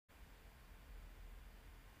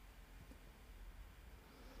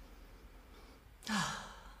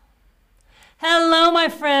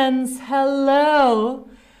friends. Hello.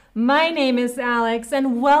 My name is Alex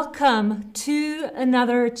and welcome to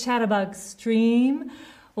another Chatterbug stream.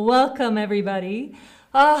 Welcome everybody.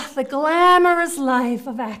 The glamorous life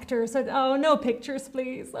of actors. Oh, no pictures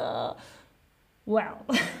please. Well,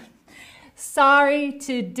 sorry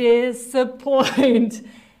to disappoint.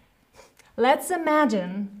 Let's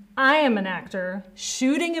imagine I am an actor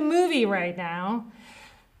shooting a movie right now.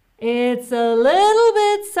 It's a little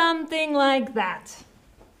bit something like that.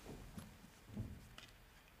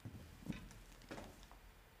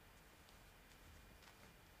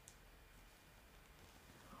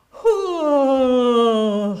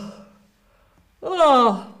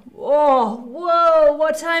 Whoa,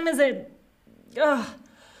 what time is it?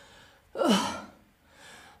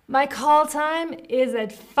 My call time is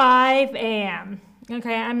at 5 a.m.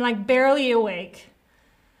 Okay, I'm like barely awake.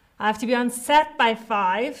 I have to be on set by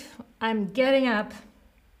 5. I'm getting up.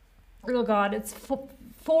 Oh God, it's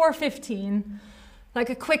 4:15.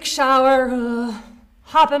 Like a quick shower,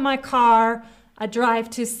 hop in my car, I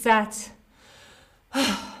drive to set.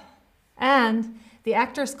 And the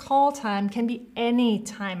actor's call time can be any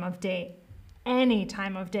time of day. Any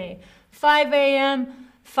time of day. 5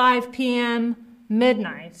 a.m., 5 p.m.,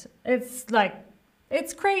 midnight. It's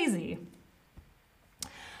crazy.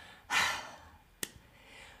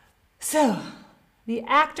 So, the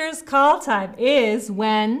actor's call time is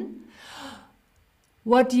when,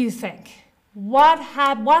 what do you think?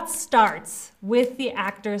 What starts with the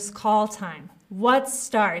actor's call time? What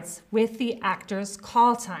starts with the actor's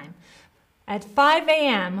call time? At 5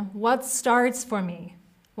 a.m., what starts for me?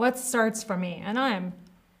 What starts for me? And I'm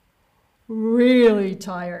really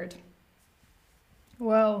tired.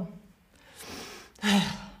 Well,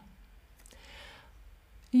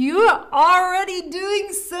 you are already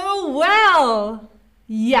doing so well.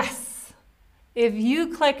 Yes. If you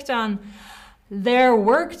clicked on their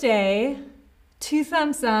workday, 2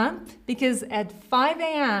 thumbs up, because at 5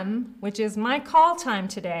 a.m., which is my call time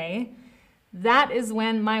today, that is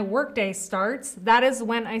when my workday starts. That is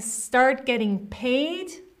when I start getting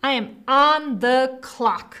paid. I am on the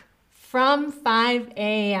clock from 5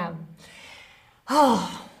 a.m.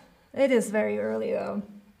 Oh, it is very early though.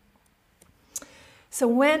 So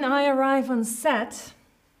when I arrive on set,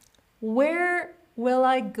 where will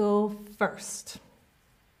I go first?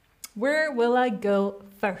 Where will I go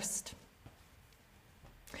first?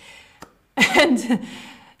 And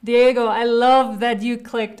Diego, I love that you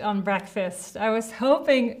clicked on breakfast. I was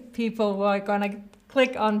hoping people were gonna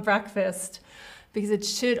click on breakfast because it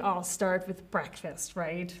should all start with breakfast,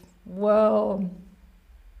 right? Whoa.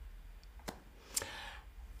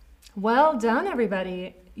 Well done,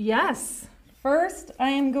 everybody. Yes. First, I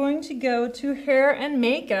am going to go to hair and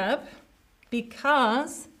makeup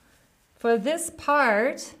because for this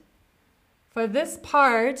part,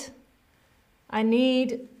 I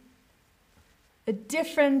need a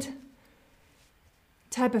different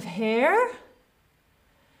type of hair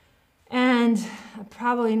and I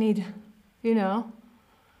probably need,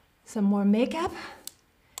 some more makeup.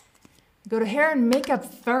 Go to hair and makeup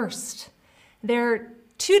first. There are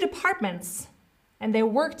 2 departments and they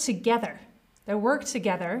work together.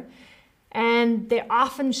 And they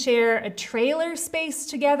often share a trailer space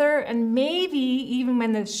together, and maybe even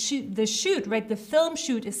when the film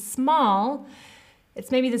shoot is small, it's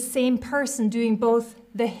maybe the same person doing both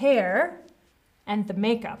the hair and the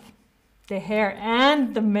makeup. The hair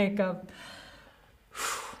and the makeup.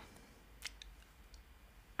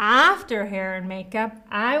 After hair and makeup,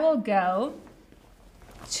 I will go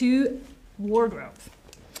to wardrobe.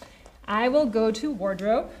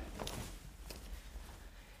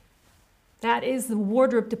 That is the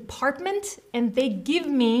wardrobe department, and they give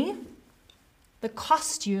me the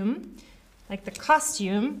costume,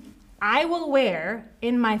 I will wear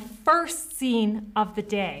in my first scene of the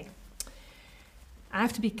day. I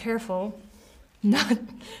have to be careful not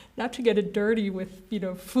to get it dirty with,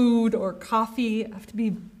 food or coffee. I have to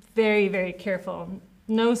be very, very careful.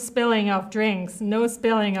 No spilling of drinks,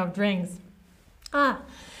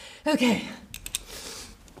 Okay.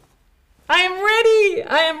 I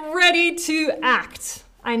am ready to act.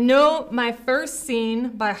 I know my first scene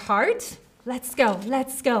by heart. Let's go.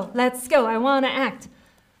 I want to act.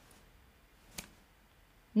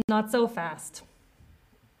 Not so fast.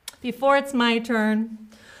 Before it's my turn.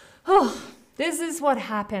 This is what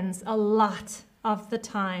happens a lot of the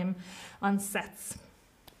time on sets.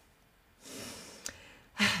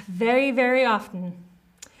 Very, very often.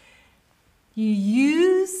 You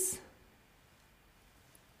use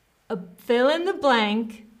a fill in the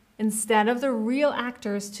blank instead of the real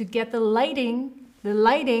actors to get the lighting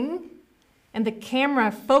and the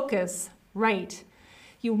camera focus right.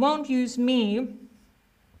 you won't use me.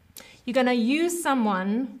 You're gonna use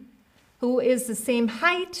someone who is the same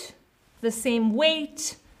height, the same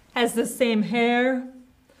weight, has the same hair.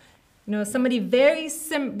 You know, somebody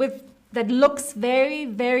that looks very,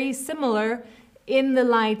 very similar in the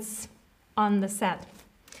lights on the set.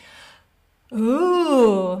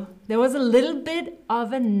 Ooh, there was a little bit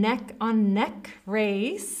of a neck-on-neck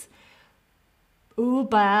race. Ooh,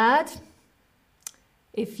 but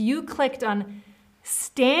if you clicked on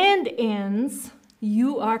stand-ins,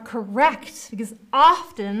 you are correct, because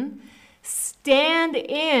often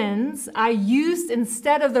stand-ins are used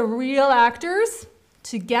instead of the real actors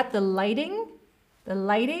to get the lighting,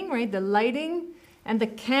 right? The lighting and the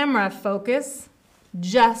camera focus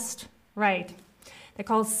just right. They're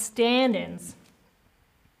called stand-ins.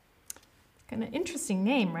 Kind of interesting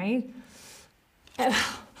name, right?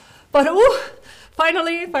 But ooh,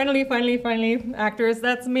 finally, actors,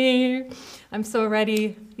 that's me. I'm so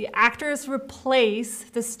ready. The actors replace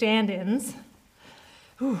the stand-ins.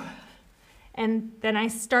 Ooh. And then I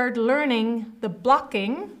start learning the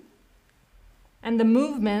blocking and the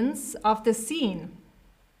movements of the scene.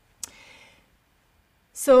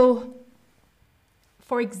 So,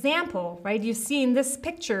 for example, right, you see in this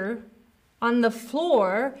picture, on the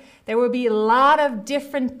floor, there will be a lot of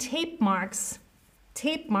different tape marks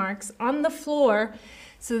on the floor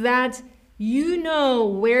so that you know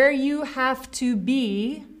where you have to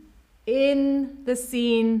be in the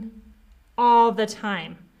scene all the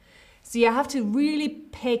time. So you have to really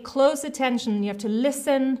pay close attention. You have to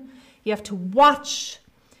listen, you have to watch,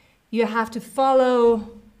 you have to follow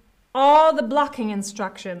all the blocking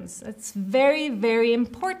instructions. It's very, very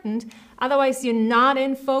important. Otherwise you're not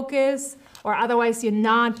in focus, or otherwise you're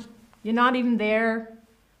not even there.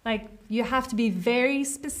 Like, you have to be very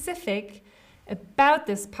specific about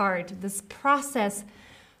this part, this process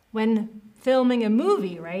when filming a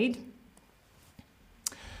movie, right?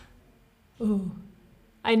 Ooh,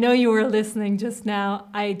 I know you were listening just now.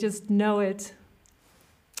 I just know it.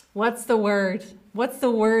 What's the word? What's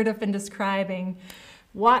the word I've been describing?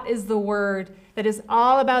 What is the word that is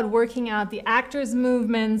all about working out the actors'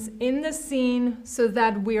 movements in the scene so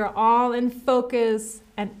that we are all in focus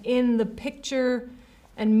and in the picture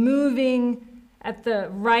and moving at the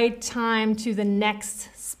right time to the next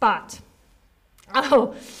spot?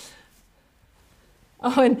 Oh,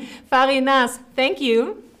 and Farinas, thank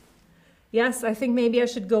you. Yes, I think maybe I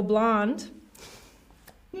should go blonde.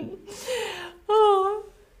 Oh,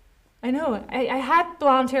 I know. I had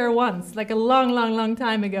blonde hair once, like a long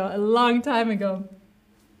time ago.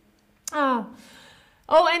 Ah.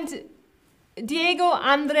 Oh, and Diego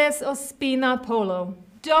Andres Ospina Polo.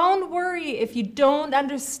 Don't worry if you don't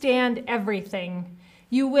understand everything.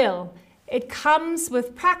 You will. It comes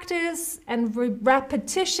with practice and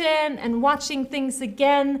repetition and watching things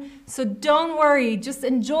again. So don't worry. Just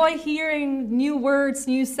enjoy hearing new words,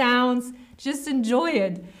 new sounds. Just enjoy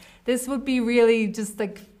it. This would be really just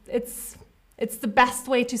like, it's the best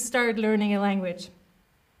way to start learning a language.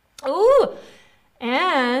 Ooh,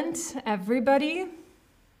 and everybody,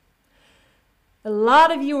 a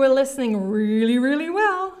lot of you were listening really, really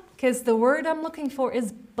well, because the word I'm looking for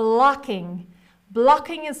is blocking.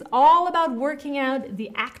 Blocking is all about working out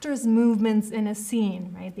the actor's movements in a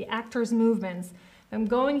scene, right? The actor's movements. If I'm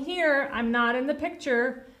going here, I'm not in the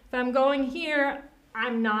picture. If I'm going here,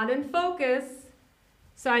 I'm not in focus.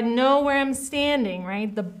 So I know where I'm standing,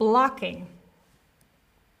 right? The blocking.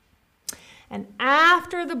 And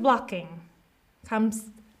after the blocking comes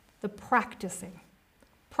the practicing.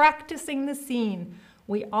 Practicing the scene.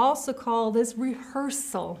 We also call this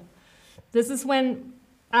rehearsal. This is when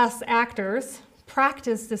us actors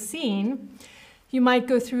practice the scene. You might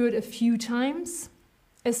go through it a few times,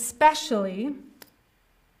 especially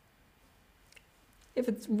if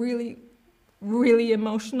it's really, really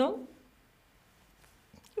emotional.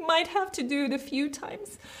 You might have to do it a few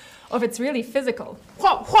times. Or if it's really physical.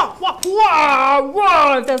 If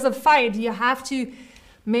there's a fight, you have to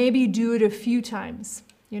maybe do it a few times.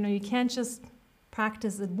 You know, you can't just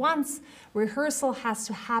practice it once. Rehearsal has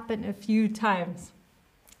to happen a few times.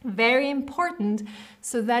 Very important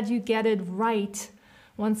so that you get it right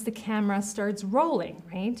once the camera starts rolling,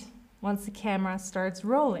 right? Once the camera starts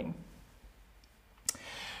rolling.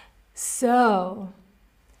 So,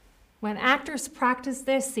 when actors practice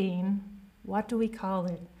their scene, what do we call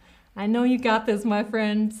it? I know you got this, my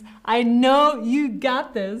friends. I know you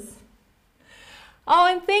got this. Oh,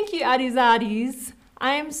 and thank you, Adizadis.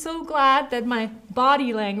 I am so glad that my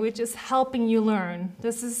body language is helping you learn.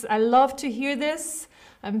 I love to hear this.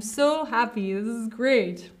 I'm so happy. This is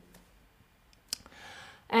great.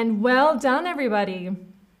 And well done, everybody.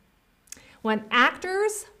 When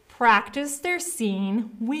actors practice their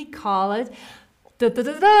scene, we call it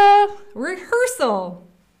rehearsal.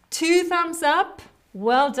 2 thumbs up.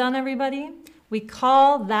 Well done, everybody. We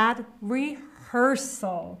call that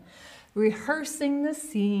rehearsal. Rehearsing the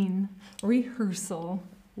scene. Rehearsal.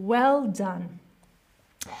 Well done.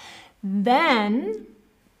 Then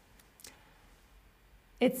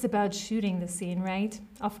it's about shooting the scene, right?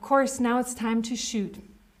 Of course, now it's time to shoot.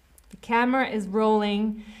 The camera is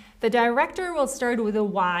rolling. The director will start with a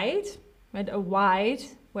wide, right? A wide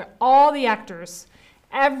where all the actors,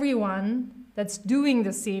 everyone that's doing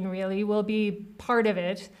the scene really will be part of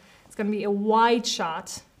it. It's going to be a wide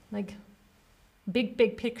shot, like big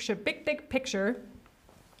picture.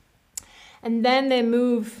 And then they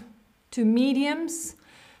move to mediums.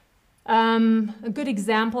 A good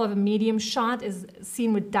example of a medium shot is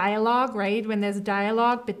seen with dialogue, right? When there's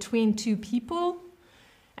dialogue between 2 people,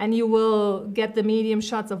 and you will get the medium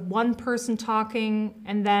shots of one person talking,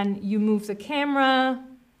 and then you move the camera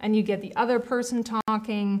and you get the other person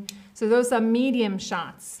talking. So those are medium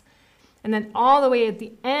shots. And then all the way at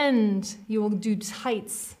the end, you will do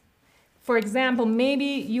tights. For example,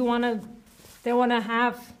 maybe they want to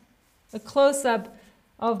have a close-up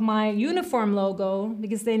of my uniform logo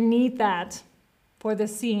because they need that for the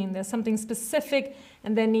scene. There's something specific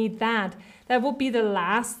and they need that. That would be the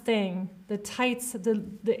last thing, the tights,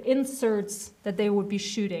 the inserts that they would be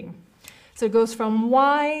shooting. So it goes from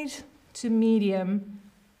wide to medium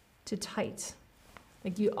to tight.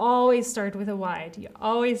 Like you always start with a wide. You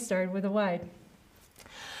always start with a wide.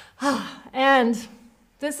 And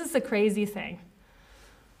this is the crazy thing.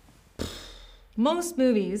 Most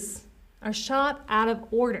movies are shot out of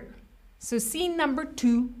order. So scene number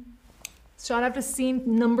 2, shot after scene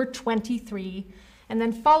number 23, and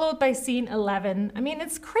then followed by scene 11. I mean,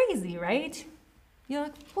 it's crazy, right? You're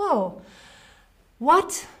like, whoa,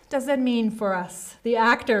 what does that mean for us, the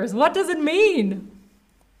actors? What does it mean?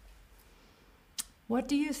 What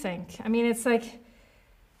do you think? I mean, it's like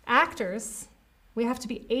actors, we have to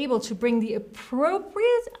be able to bring the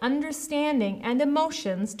appropriate understanding and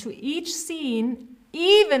emotions to each scene,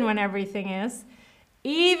 even when everything is.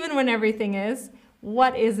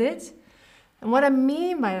 What is it? And what I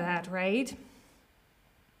mean by that, right?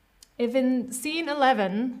 If in scene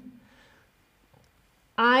 11,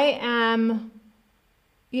 I am,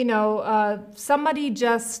 somebody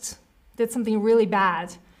just did something really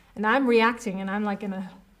bad, and I'm reacting, and I'm like in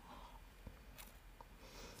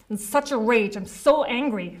such a rage. I'm so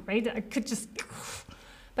angry, right? I could just...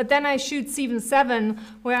 But then I shoot scene 7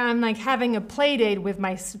 where I'm like having a play date with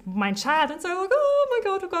my child, and so I'm like, oh my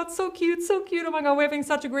God, so cute, oh my God, we're having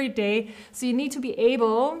such a great day. So you need to be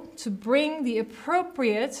able to bring the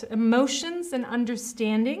appropriate emotions and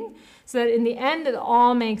understanding so that in the end it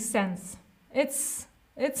all makes sense. It's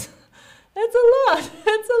a lot,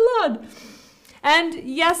 it's a lot. And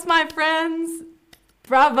yes, my friends,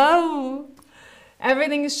 bravo.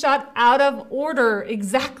 Everything is shot out of order,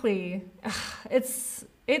 exactly.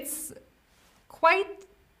 It's quite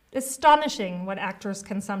astonishing what actors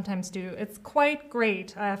can sometimes do. It's quite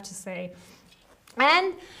great, I have to say.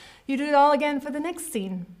 And you do it all again for the next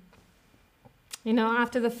scene.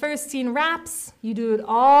 After the first scene wraps, you do it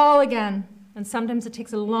all again. And sometimes it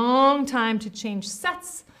takes a long time to change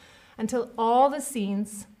sets until all the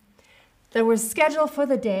scenes that were scheduled for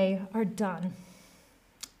the day are done.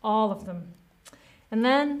 All of them. And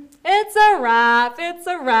then it's a wrap, it's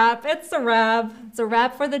a wrap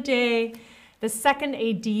for the day. The second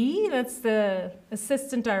AD, that's the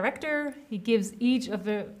assistant director, he gives each of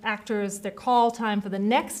the actors their call time for the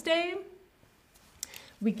next day.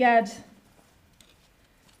 We get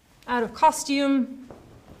out of costume,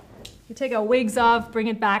 we take our wigs off, bring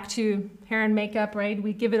it back to hair and makeup, right?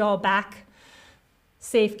 We give it all back,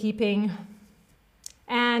 safekeeping,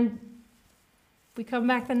 and we come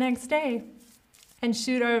back the next day and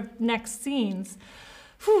shoot our next scenes.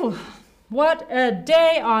 Whew, what a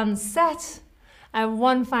day on set. I have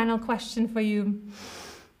one final question for you.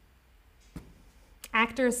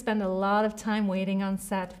 Actors spend a lot of time waiting on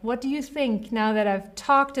set. What do you think now that I've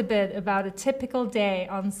talked a bit about a typical day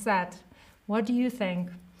on set? What do you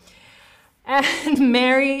think? And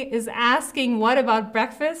Mary is asking, what about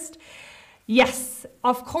breakfast? Yes,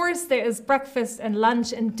 of course there is breakfast and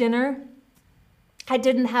lunch and dinner. I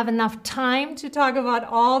didn't have enough time to talk about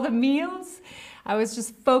all the meals. I was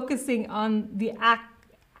just focusing on the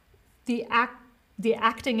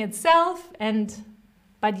acting itself,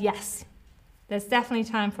 but yes, there's definitely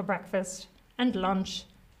time for breakfast and lunch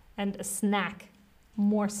and a snack,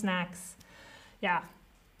 more snacks. Yeah.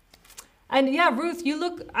 And yeah, Ruth,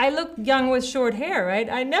 I look young with short hair, right?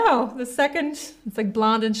 I know. The second it's like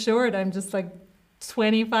blonde and short, I'm just like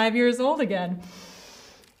 25 years old again.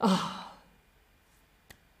 Oh.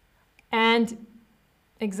 And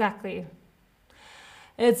exactly.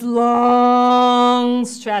 It's long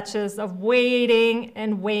stretches of waiting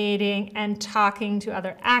and talking to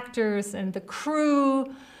other actors and the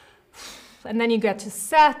crew. And then you get to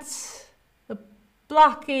set, the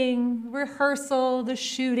blocking, rehearsal, the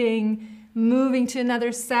shooting, moving to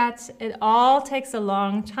another set. It all takes a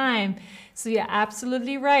long time. So you're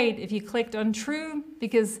absolutely right if you clicked on true,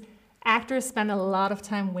 because actors spend a lot of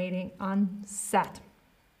time waiting on set.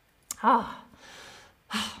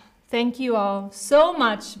 Thank you all so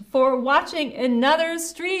much for watching another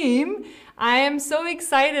stream. I am so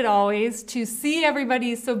excited always to see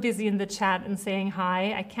everybody so busy in the chat and saying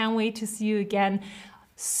hi. I can't wait to see you again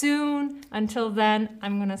soon. Until then,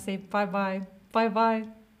 I'm gonna say bye-bye.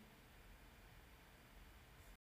 Bye-bye.